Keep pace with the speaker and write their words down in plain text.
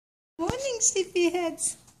Morning,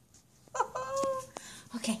 sleepyheads.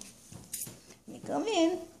 Okay, let me come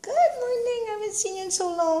in. Good morning. I haven't seen you in so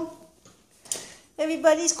long.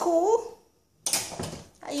 Everybody's cool?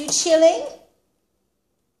 Are you chilling?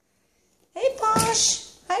 Hey,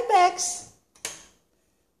 Posh. Hi, Becks.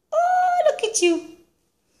 Oh, look at you.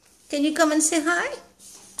 Can you come and say hi?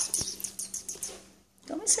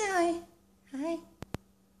 Come and say hi. Hi.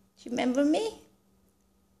 Do you remember me?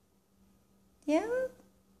 Yeah?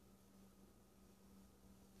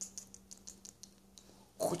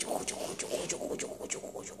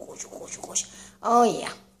 Oh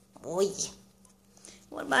yeah. Oh yeah.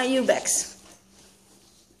 What about you, Becks?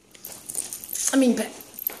 I mean,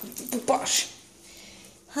 Posh.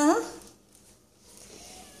 Huh?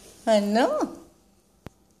 I know.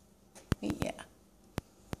 Yeah.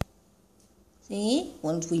 See?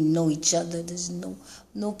 Once we know each other, there's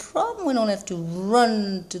no problem. We don't have to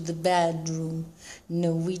run to the bedroom.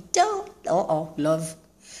 No, we don't. Uh-oh, love.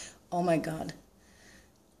 Oh my God.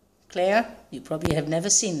 Claire, you probably have never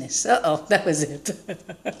seen this. Uh-oh, that was it.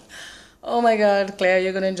 Oh my God, Claire,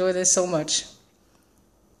 you're going to enjoy this so much.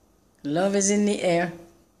 Love is in the air.